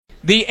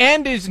The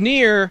end is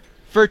near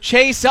for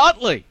Chase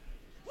Utley.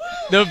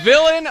 The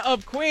villain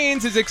of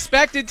Queens is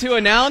expected to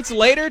announce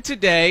later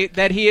today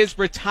that he is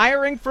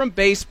retiring from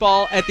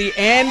baseball at the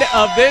end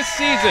of this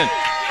season.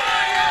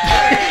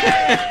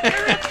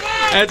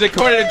 That's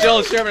according to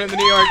Joel Sherman in the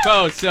New York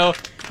Post. So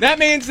that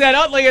means that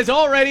Utley has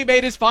already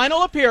made his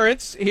final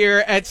appearance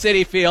here at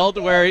Citi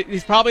Field, where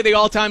he's probably the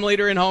all-time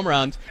leader in home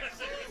runs.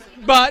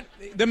 But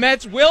the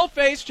Mets will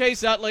face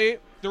Chase Utley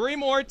 3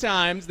 more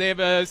times. They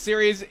have a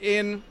series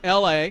in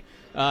L.A.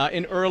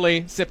 In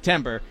early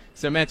September.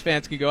 So Mets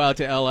fans can go out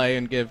to L.A.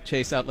 and give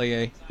Chase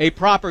Utley a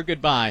proper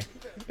goodbye,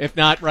 if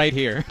not right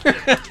here.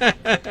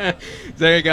 There you go.